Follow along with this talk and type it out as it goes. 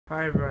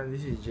Hi everyone,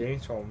 this is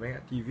James from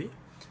Vanguard TV.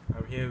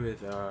 I'm here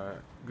with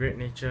Great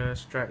Nature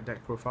Strike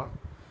deck profile.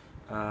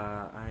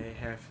 I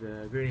have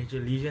the Great Nature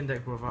Legion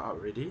deck profile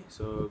up ready,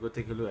 so go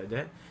take a look at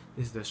that.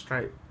 This is the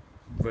Strike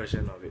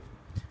version of it.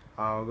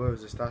 I'll go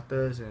with the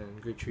starters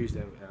and great trees,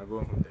 then I'll go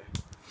on from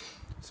there.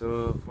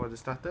 So for the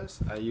starters,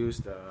 I use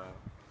the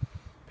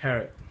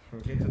Parrot.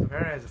 Okay, so the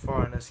Parrot has a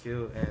 400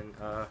 skill, and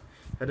the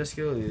other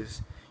skill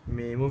is you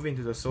may move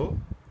into the soul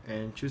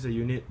and choose a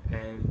unit,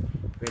 and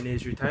when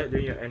it's retired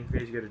during your end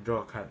phase, you get to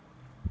draw a card.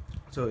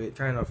 So it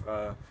kind of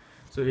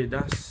so it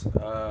does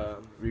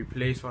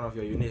replace one of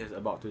your units that's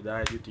about to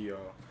die due to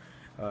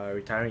your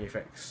retiring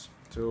effects.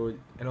 So,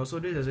 and also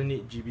this doesn't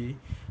need GB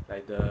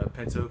like the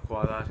pencil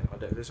koalas and all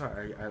that. That's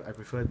why I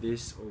prefer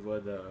this over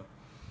the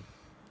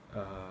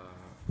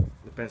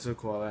pencil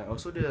koala. And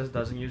also this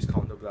doesn't use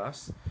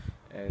counterblast,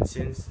 and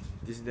since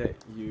this deck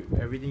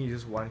everything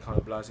uses one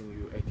counterblast and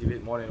you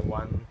activate more than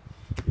one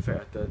effect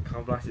at the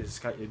counterblast is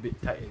kind of a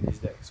bit tight in this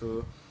deck,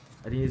 so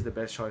I think it's the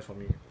best choice for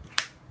me.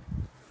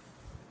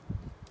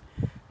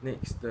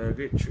 Next, the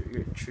great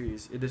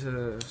trees. It is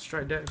a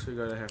strike deck, so you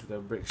gotta have the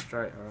break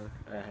strike.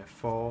 I have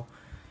 4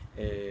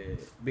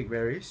 big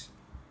berries.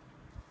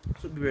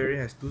 So big berry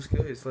has 2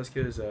 skills. His first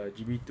skill is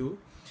GB2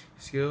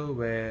 skill,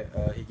 where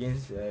he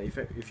gains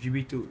effect if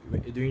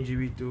GB2 during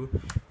GB2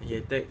 when he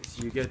attacks,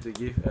 you get to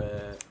give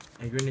a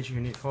Great Nature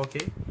unit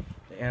 4k.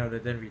 At the end of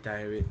the turn,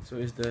 retire it. So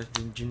it's the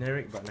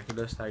generic but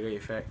Macular's Tiger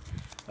effect.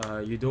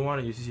 You don't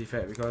want to use this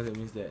effect because it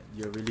means that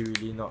you're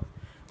really not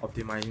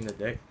optimizing the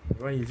deck.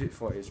 You want to use it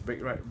for its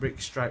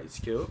break strike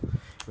skill.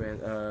 When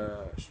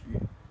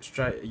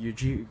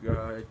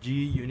G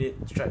unit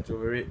strikes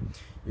over it,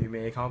 you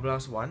may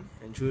counterblast 1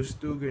 and choose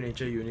 2 Great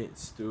Nature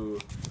units to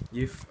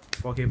give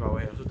 4k power,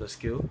 and also the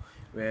skill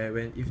where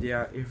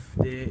if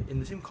they in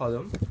the same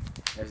column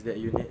as that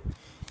unit,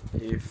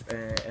 if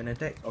an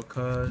attack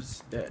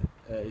occurs that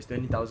is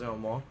 20,000 or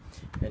more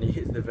and it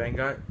hits the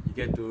Vanguard, you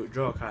get to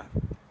draw a card.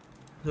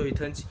 So it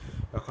turns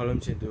your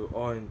columns into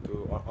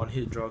on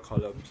hit draw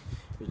columns,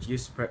 which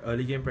gives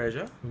early game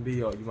pressure. Maybe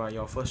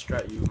your first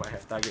strike, you might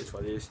have targets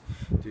for this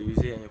to use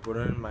it, and your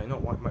opponent might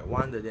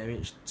want the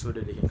damage so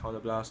that they can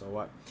counterblast or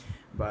what.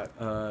 But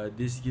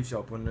this gives your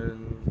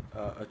opponent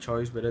a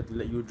choice whether to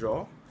let you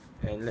draw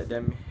and let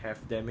them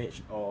have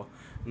damage, or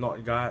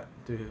not guard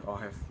or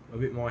have a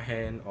bit more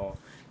hand, or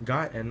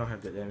guard and not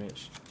have the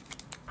damage.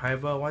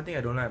 However, one thing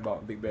I don't like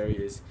about Big Berry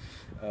is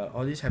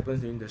all this happens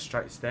during the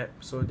strike step,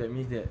 so that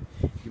means that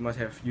you must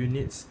have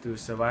units to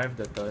survive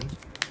the turn.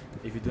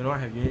 If you do not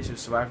have units to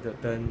survive the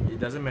turn, it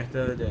doesn't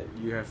matter that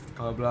you have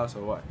counterblast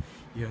or what,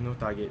 you have no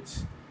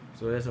targets.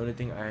 So that's the only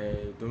thing I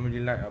don't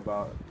really like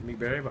about Big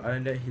Berry, but other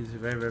than that,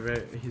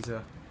 he's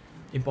a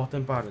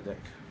important part of the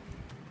deck.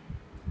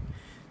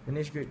 The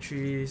next great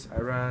trees,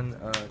 I run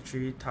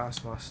 3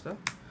 Taskmaster.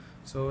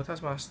 So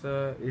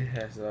Taskmaster, it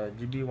has a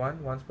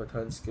GB1 once per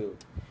turn skill,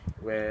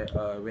 where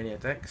when it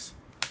attacks,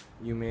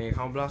 you may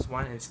counterblast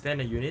 1 and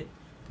stand a unit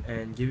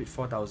and give it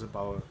 4,000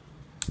 power.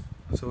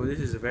 So this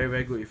is a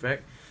very good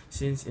effect,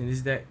 since in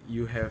this deck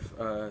you have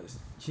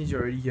since you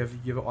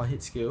have on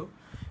hit skill,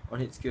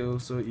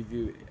 so if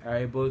you are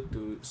able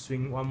to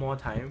swing 1 more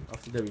time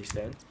after the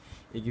restand,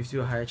 it gives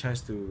you a higher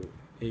chance to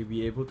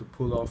be able to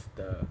pull off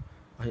the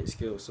on hit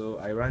skill. So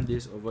I run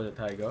this over the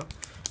Tiger.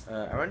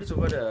 I run this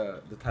over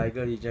the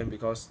Tiger Legion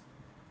because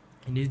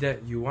in this deck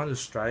you want to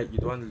strike, you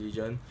don't want the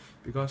Legion,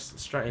 because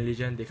strike and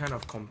Legion, they kind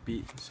of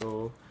compete.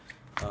 So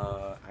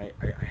I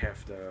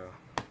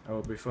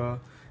will prefer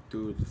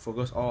to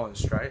focus all on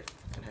strike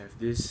and have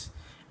this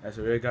as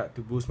a rear guard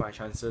to boost my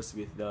chances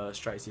with the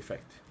strike's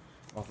effect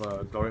of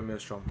a Glory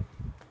Maelstrom.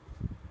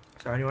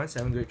 So I only want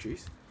 7 great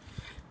trees.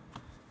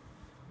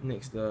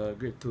 Next, the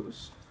great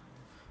tools.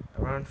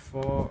 Around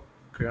 4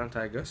 Crayon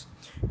Tigers.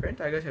 Crayon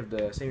Tigers have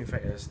the same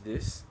effect as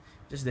this,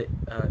 just that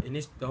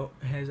it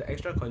has an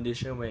extra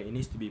condition where it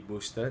needs to be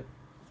boosted,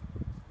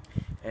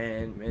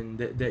 and when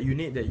that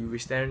unit that you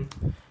withstand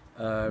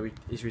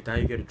is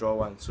retired, you get to draw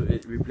 1. So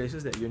it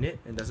replaces that unit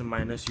and doesn't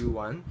minus you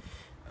 1,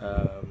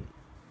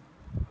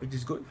 which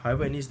is good.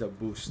 However, it needs the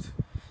boost,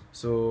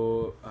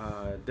 so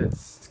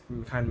that's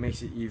kind of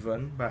makes it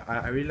even. But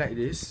I really like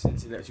this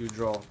since it lets you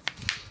draw.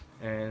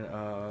 And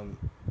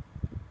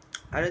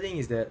other thing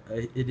is that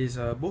it is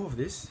both of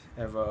these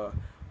have a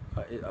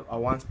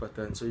once per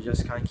turn, so you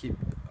just can't keep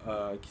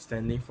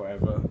standing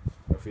forever,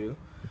 I feel.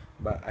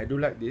 But I do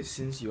like this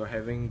since you're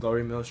having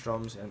Glory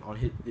Maelstroms and on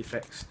hit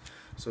effects,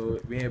 so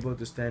being able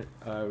to stand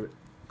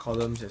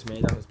columns as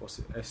many times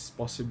as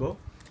possible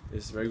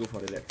is very good for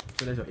the deck.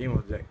 So that's your aim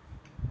of the deck,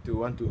 to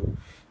want to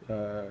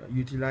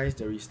utilize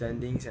the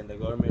restandings and the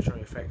Glory Maelstrom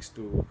effects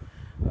to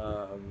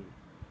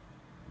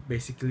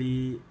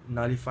basically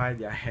nullify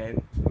their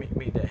hand,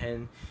 make their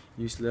hand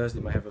useless. They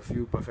might have a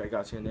few perfect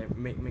guards and then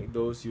make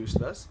those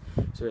useless,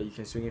 so that you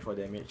can swing it for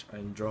damage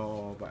and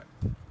draw, but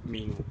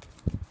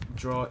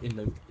draw in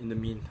the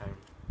meantime.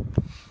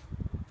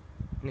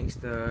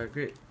 Next, the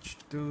great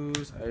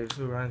tools. I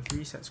also run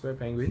 3 Set Square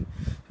Penguin.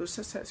 So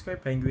Set Square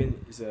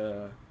Penguin is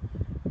a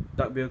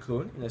Duckbill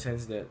clone, in the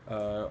sense that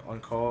on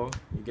call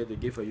you get to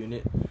give a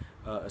unit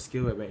a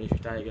skill where when it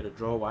retire you get to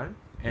draw 1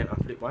 and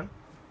unflip 1.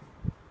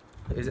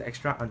 It's an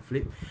extra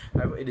unflip,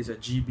 however it is a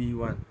GB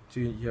one, so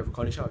you have a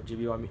condition of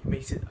GB one, it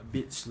makes it a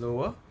bit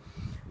slower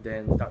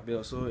than Duck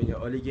Bill. So in your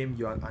early game,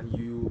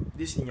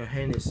 this in your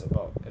hand is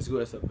about as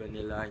good as a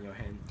vanilla in your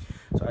hand.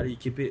 So either you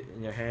keep it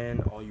in your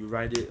hand or you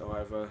ride it or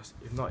whatever.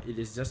 If not, it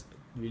is just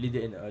really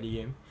dead in the early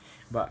game.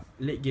 But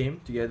late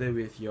game, together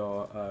with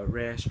your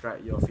rare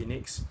strike, your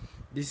Phoenix,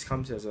 this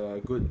comes as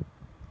a good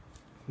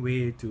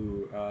way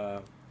to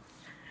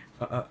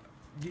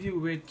give you a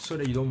way so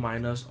that you don't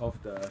minus off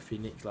the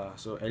Phoenix lah.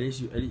 So at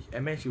least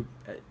at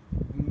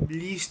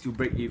least you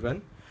break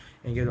even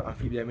and get the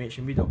unflip damage,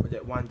 maybe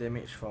that 1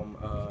 damage from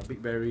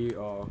Big Berry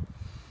or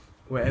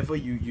wherever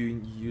you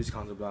use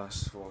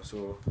Counterblast for.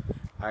 So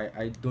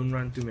I don't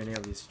run too many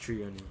of these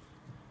 3 only,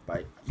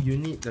 but you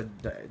need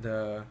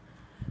the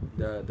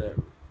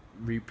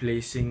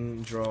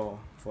replacing draw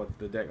for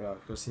the deck lah,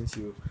 because since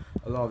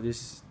a lot of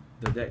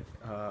the deck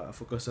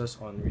focuses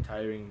on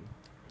retiring.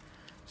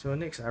 So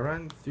next I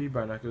run 3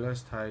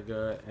 Binoculars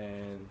Tiger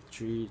and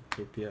 3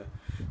 Tapir.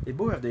 They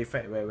both have the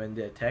effect where when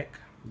they attack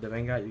the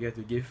Vanguard, you get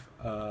to give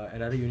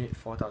another unit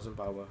 4000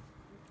 power.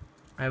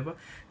 However,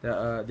 there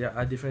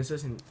are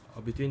differences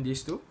between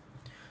these two.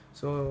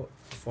 So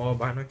for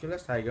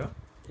Binoculars Tiger,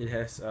 it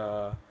has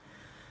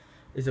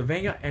it's a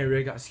Vanguard and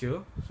Rearguard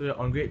skill. So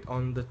on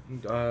the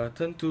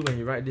turn 2, when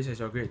you ride this as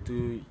your grade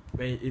 2,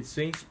 when it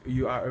swings,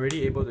 you are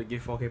already able to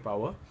give 4k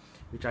power,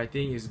 which I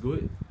think is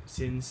good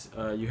since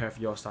you have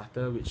your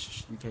starter,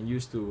 which you can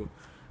use to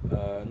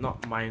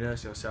not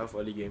minus yourself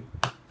early game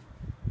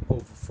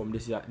from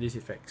these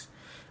effects.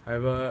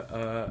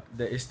 However,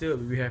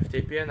 we have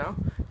Tapir now.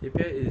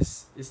 Tapir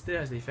still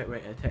has the effect when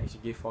it attacks you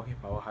give 4k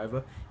power.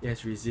 However, it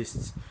has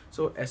resists.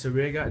 So as a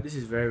rearguard, this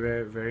is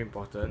very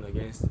important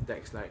against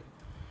decks like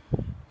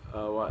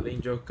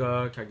Lane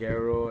Joker,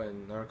 Kagero,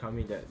 and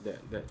Narukami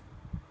that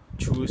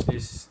choose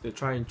this to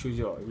try and choose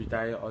your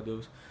retire or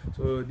those.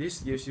 So this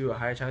gives you a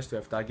higher chance to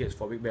have targets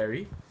for Big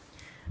Berry.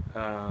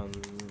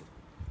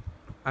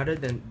 Other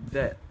than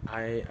that,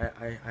 I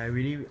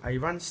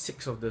run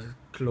 6 of the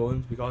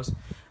clones because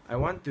I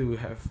want to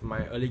have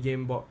my early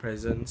game board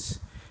presence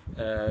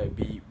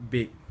be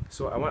big.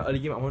 So I want to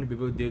be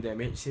able to deal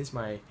damage, since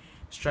my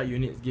strike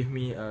units give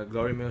me a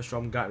Glory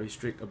Maelstrom guard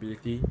restrict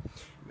ability.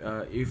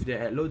 If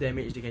they're at low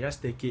damage, they can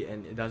just take it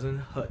and it doesn't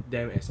hurt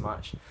them as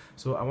much.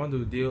 So I want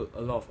to deal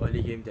a lot of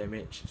early game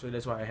damage. So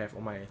that's why I have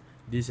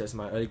this as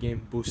my early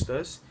game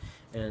boosters.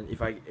 And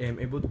if I am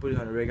able to put it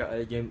on a regular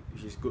early game,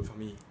 which is good for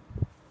me.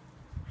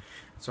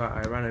 So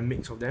I run a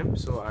mix of them,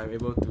 so I'm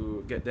able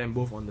to get them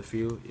both on the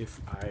field if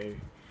I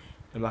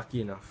am lucky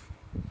enough.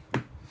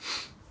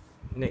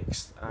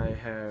 Next, I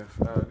have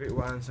great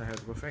ones. I have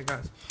the Perfect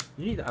Guards.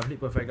 You need the Uplink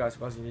Perfect Guards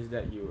because in this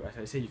deck, as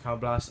I said, you can't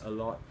blast a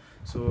lot.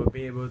 So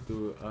being able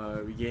to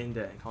regain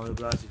that counter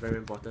blast is very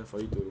important for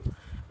you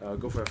to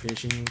go for a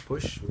finishing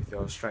push with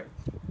your strike.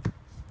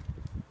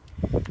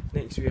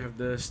 Next, we have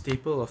the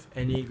staple of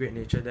any Great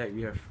Nature deck.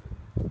 We have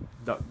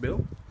Duck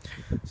Bill.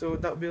 So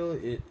Duck Bill,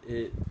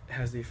 it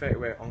has the effect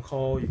where on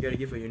call you get to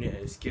give a unit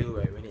a skill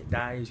where when it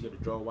dies you get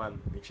to draw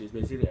 1, which is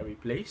basically a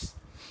replace.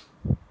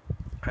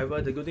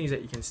 However, the good thing is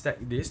that you can stack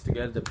this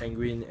together, the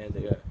Penguin and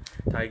the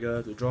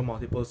Tiger, to draw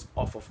multiples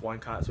off of 1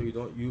 card, so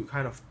you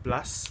kind of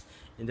plus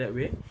in that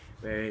way,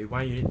 where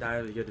 1 unit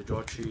dies you get to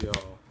draw 3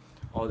 or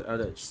all the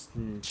other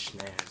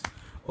snares.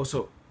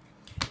 Also,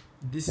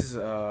 this is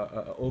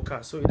a old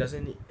card, so it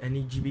doesn't need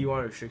any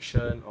GB1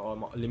 restriction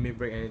or limit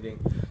break anything,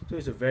 so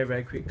it's a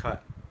very quick card.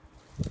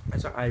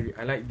 So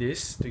I like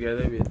this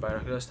together with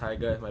Binoculars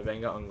Tiger as my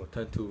Vanguard on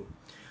turn 2.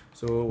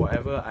 So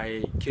whatever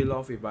I kill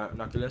off with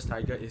Binoculars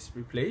Tiger is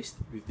replaced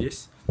with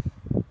this,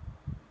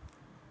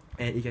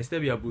 and it can still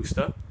be a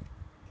booster.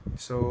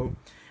 So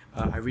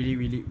I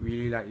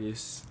really like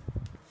this,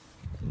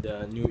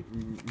 the new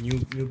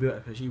build,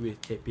 especially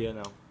with Tapir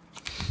now.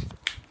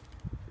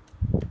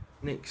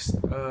 Next,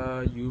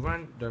 you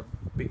run the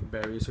big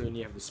berries, so you need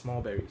to have the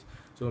small berries.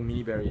 So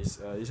mini berries,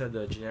 these are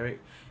the generic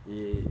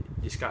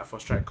discard for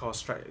strike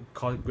cost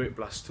grade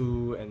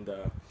 +2 and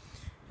the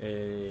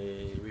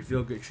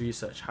reveal grade 3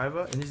 search.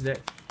 However, in this deck,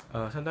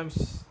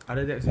 sometimes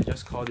other decks they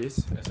just call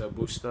this as a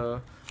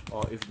booster,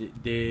 or if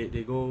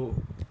they go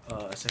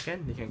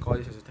second, they can call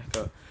this as a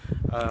attacker.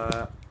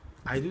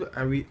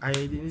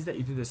 In this deck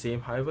you do the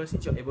same. However,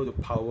 since you're able to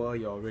power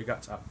your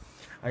rearguards up,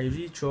 I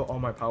usually throw all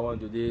my power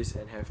into this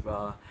and have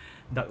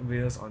Duck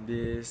Veils on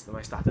this,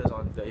 my starters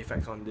on the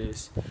effects on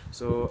this.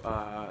 So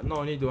not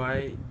only do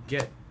I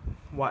get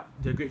what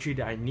the grade 3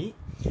 that I need,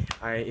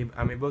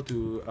 I'm able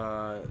to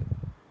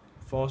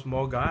force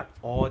more guard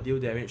or deal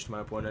damage to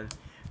my opponent,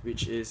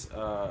 which is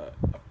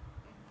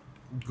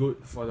good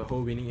for the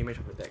whole winning image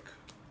of the deck.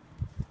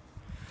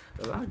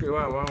 The last grade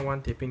 1, I want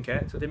 1 Taping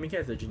Cat. So Taping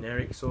Cat is the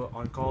generic, so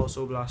on call,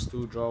 Soul Blast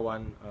 2, draw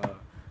 1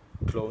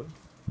 clone.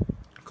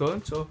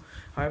 So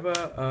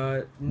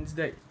however, in this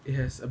deck it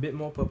has a bit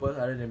more purpose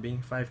other than being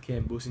 5k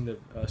and boosting the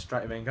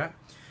strike Vanguard.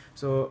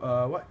 So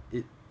what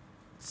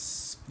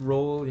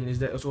roll in this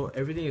deck. Also,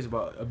 everything is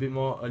about a bit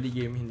more early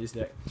game in this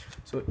deck.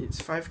 So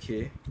it's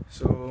 5k.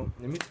 So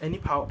that means any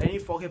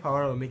 4k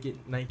power will make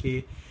it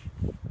 9k,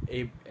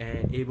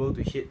 and able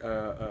to hit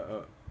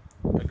a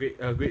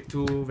grade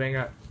 2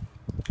 Vanguard.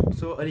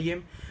 So early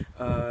game,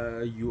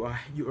 you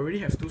already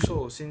have 2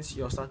 souls since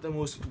your starter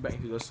moves back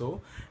into the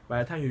soul.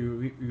 By the time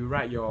you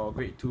ride your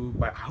grade 2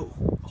 by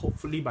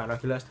hopefully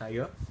Binoculars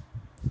Tiger,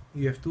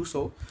 you have 2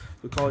 souls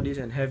to call this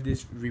and have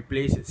this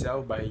replace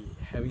itself by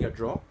having a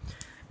draw.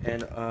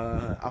 And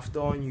after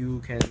on, you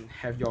can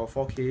have your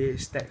 4k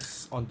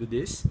stacks onto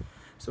this,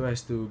 so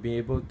as to be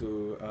able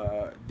to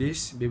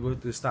be able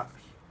to start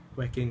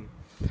whacking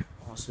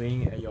or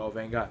swinging at your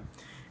Vanguard.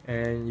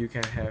 And you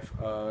can have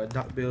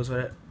dark bills or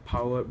that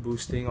power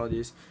boosting, all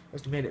this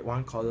just to make that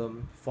one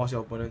column force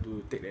your opponent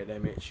to take that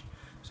damage.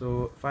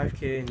 So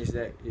 5k in this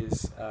deck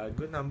is a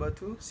good number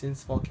too,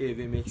 since 4k if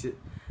it makes it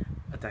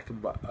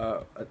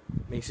attackable,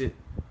 makes it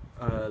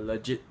a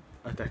legit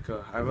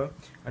attacker. However,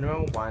 I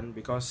don't want,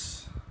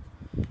 because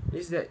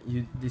this deck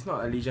it's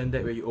not a legion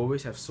deck where you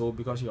always have soul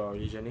because you are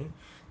legioning.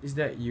 This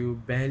deck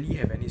you barely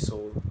have any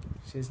soul,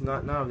 since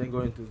none of them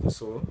go into the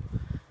soul.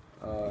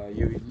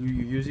 You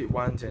use it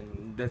once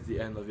and that's the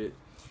end of it.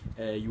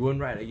 You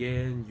won't ride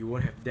again, you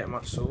won't have that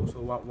much soul,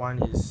 so what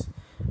one is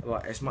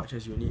about as much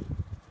as you need.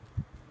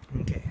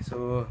 Okay,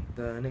 so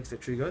the next, the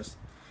triggers.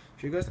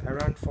 I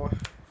run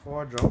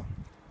 4 draw.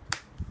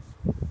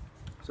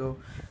 So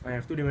I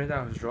have 2 different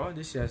types of draw.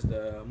 This has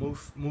the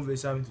move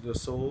itself into the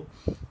soul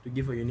to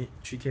give a unit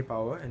 3k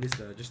power, and this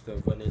is just the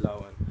vanilla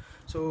one.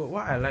 So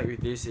what I like with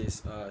this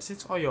is,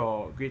 since all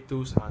your grade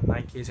 2s are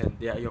 9ks and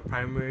they are your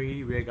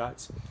primary rear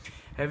guards,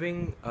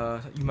 having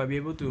you might be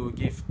able to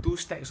give 2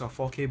 stacks of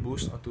 4k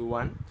boost onto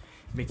one,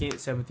 making it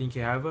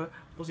 17k. However,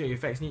 most of your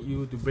effects need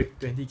you to break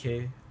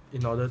 20k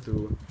in order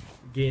to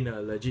gain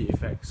a legit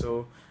effect.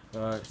 So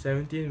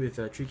 17 with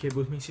a 3k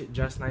boost makes it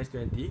just nice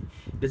 20.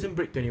 It doesn't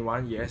break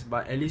 21, yes,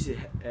 but at least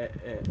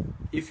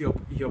if your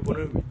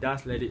opponent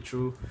does let it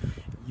through,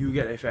 you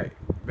get effect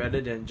rather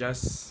than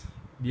just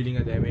dealing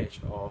a damage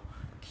or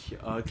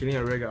killing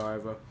a rig or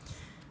whatever.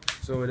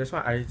 So that's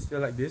why I still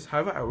like this.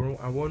 However,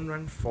 I won't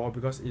run 4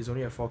 because it's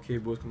only a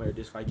 4k boost compared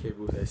to this 5k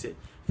boost. As I said,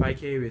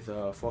 5k with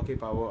a 4k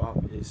power up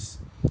is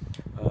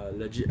a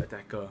legit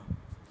attacker.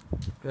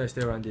 So I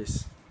still run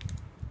this.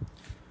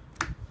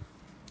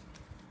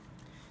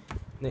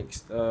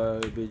 Next,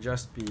 it will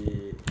just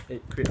be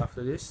 8 crit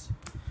after this.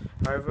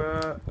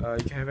 However,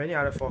 you can have any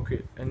other 4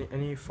 crit,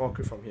 any 4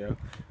 crit from here,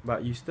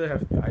 but you still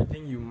have, I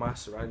think you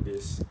must run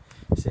this,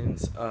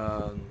 since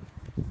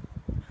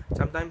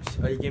sometimes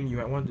early game you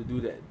might want to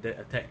do that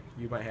attack.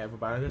 You might have a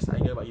Binoculars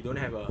Tiger, but you don't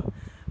have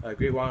a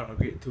grade 1 or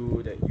grade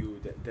 2 that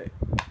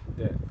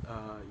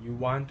you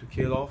want to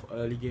kill off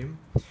early game.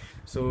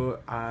 So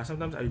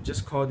sometimes I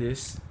just call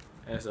this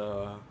as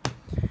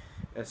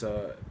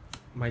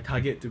my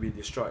target to be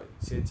destroyed,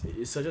 since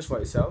it searches for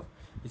itself.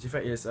 Its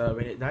effect is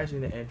when it dies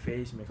in the end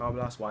phase, you may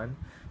counterblast 1,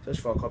 search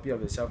for a copy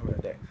of itself from your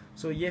deck.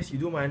 So yes, you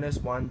do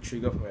 -1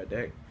 trigger from your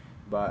deck,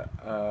 but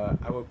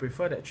I would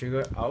prefer that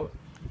trigger out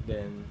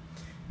than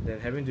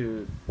having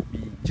to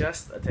be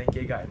just a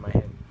 10k guard in my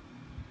hand.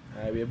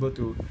 I'll be able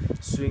to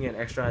swing an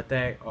extra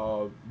attack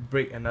or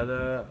break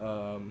another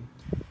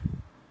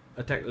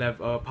attack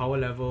level, power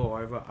level or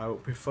whatever. I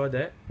would prefer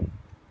that.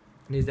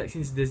 This deck,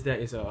 since this deck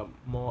is a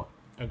more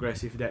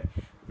aggressive deck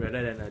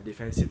rather than a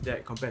defensive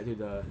deck compared to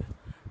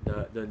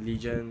the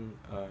Legion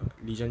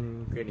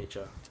Great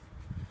Nature.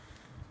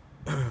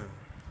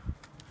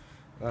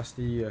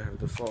 Lastly, you have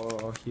the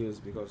 4 heals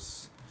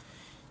because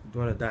you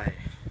don't want to die.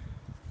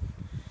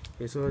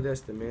 Okay, so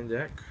that's the main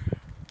deck.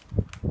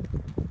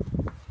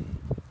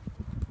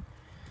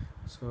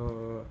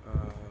 So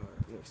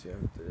next you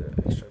have the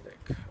extra deck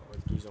or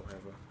these or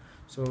whatever.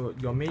 So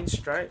your main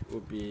strike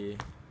would be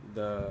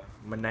the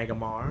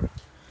Managamar.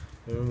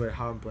 I don't know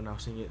how I'm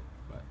pronouncing it,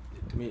 but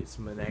to me it's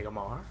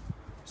Managamar.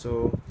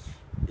 So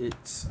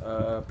it's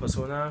a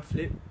Persona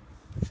flip,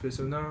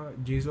 Persona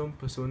G-Zone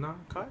Persona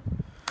card.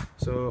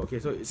 So okay,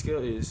 so its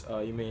skill is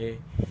you may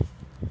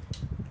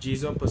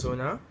G-Zone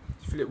Persona,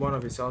 flip one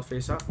of itself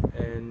face up,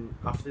 and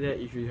after that,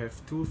 if you have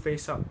 2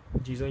 face up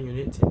G-Zone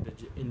units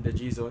in the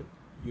G-Zone,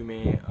 you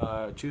may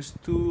choose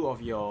 2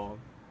 of your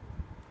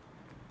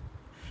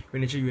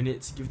Great Nature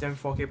units, give them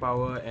 4k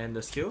power and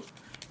the skill,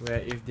 where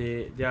if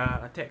their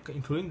attack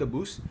including the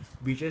boost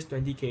reaches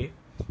 20k,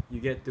 you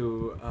get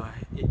to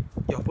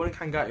your opponent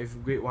can't guard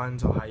with grade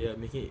 1s or higher,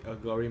 making it a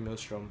Glory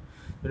Maelstrom.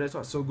 So that's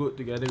what's so good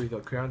together with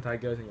your Crayon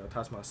Tigers and your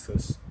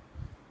Taskmasters.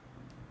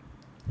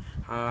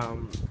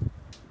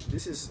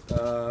 This is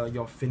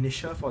your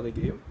finisher for the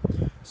game.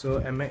 So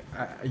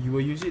you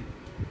will use it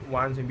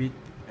once, maybe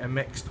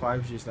MX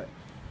twice, which is like,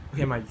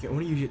 okay, you can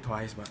only use it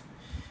twice,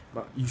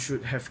 but you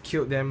should have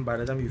killed them by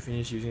the time you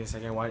finish using the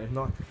second one. If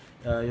not,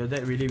 your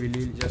deck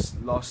really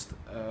just lost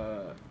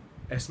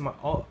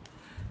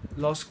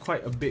lost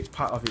quite a big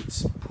part of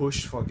its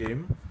push for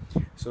game.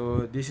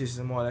 So this is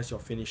more or less your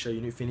finisher.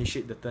 You need to finish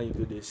it the turn you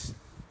do this.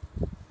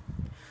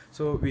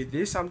 So with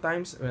this,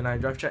 sometimes when I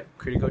draft check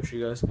critical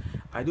triggers,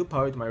 I do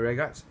power it to my rear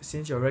guards.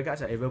 Since your rear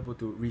guards are able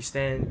to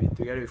restand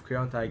together with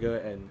Crayon Tiger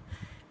and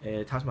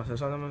Taskmaster,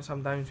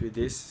 sometimes with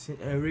this,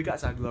 rear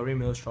guards are Glory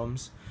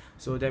Maelstroms,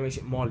 so that makes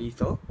it more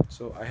lethal.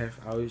 So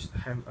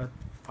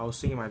I'll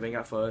swing my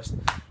Vanguard first,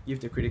 give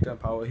the critical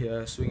power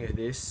here, swing at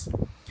this,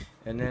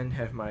 and then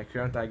have my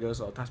Crayon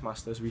Tigers or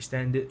Taskmasters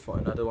restand it for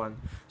another one.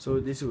 So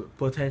this would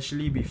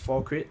potentially be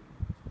 4 crit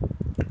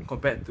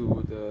compared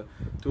to the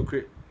 2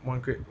 crit,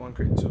 1 crit, 1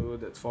 crit, so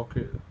that's 4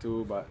 crit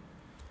 2, but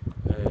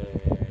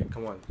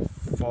come on,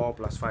 4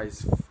 plus 5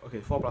 is, okay,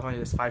 4 plus 1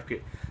 is 5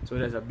 crit, so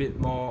there's a bit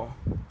more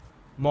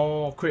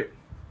crit,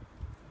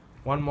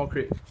 1 more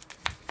crit.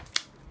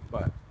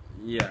 But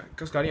yeah,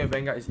 because Guardian of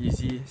Vanguard is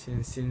easy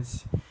since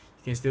you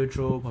can still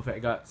throw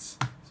perfect guards,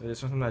 so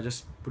this one I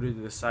just put it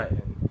to the side,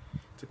 and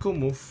it's a cool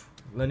move.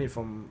 Learn it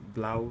from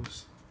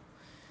Blouse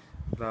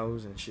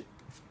and shit,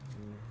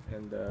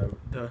 and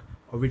the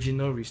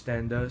original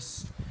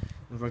Restanders,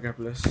 Nova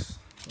Grapplers.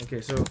 Okay,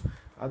 so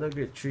other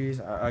grade 3s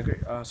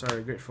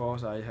grade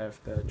 4s, I have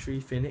the 3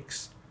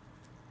 Phoenix.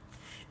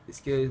 The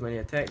skill is when it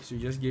attacks, you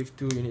just give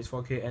 2 units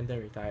 4k and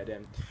then retire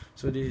them.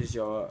 So this is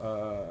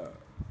your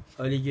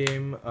early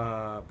game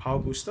power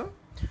booster.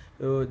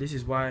 So this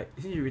is why,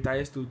 since it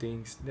retires 2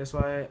 things, that's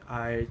why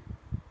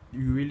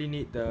you really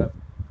need the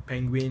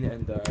Penguin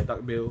and the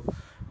Duckbill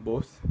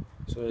both,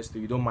 so as to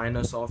you don't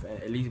minus off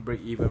and at least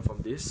break even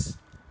from this.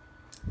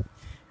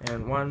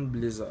 And 1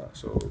 Blizzard.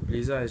 So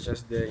Blizzard is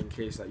just there in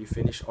case like you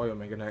finish all your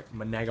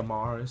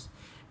Menagamars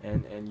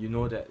and you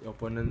know that your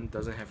opponent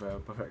doesn't have a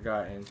perfect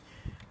guard and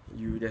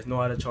there's no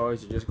other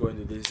choice, you just go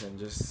into this and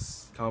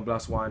just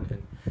counterblast 1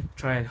 and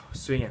try and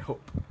swing and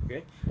hope.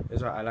 Okay,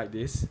 that's why I like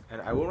this.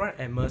 And I won't run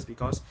Emmers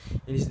because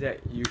in this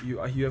deck you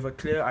have a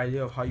clear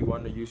idea of how you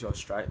want to use your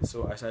stride.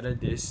 So I decided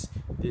this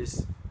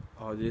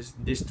or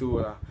this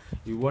two.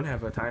 You won't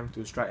have a time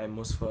to strike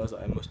Emmers first or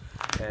Emmers,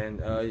 and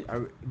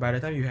by the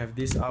time you have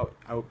this out,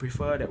 I would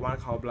prefer that 1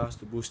 counterblast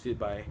to boost it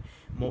by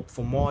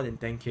for more than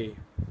 10k.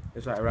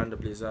 That's why I run the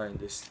Blizzard in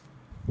this.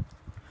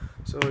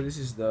 So this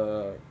is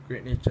the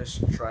Great Nature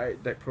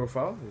Stride deck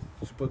profile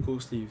with super cool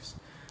sleeves.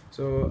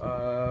 So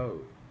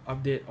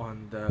update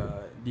on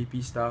the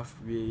DP stuff,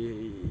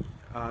 we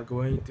are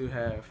going to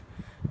have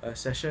a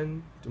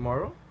session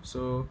tomorrow,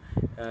 so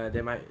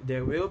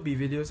there will be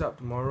videos up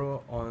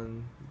tomorrow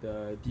on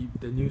the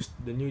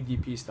new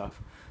DP stuff,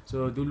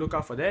 so do look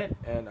out for that,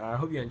 and I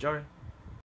hope you enjoy.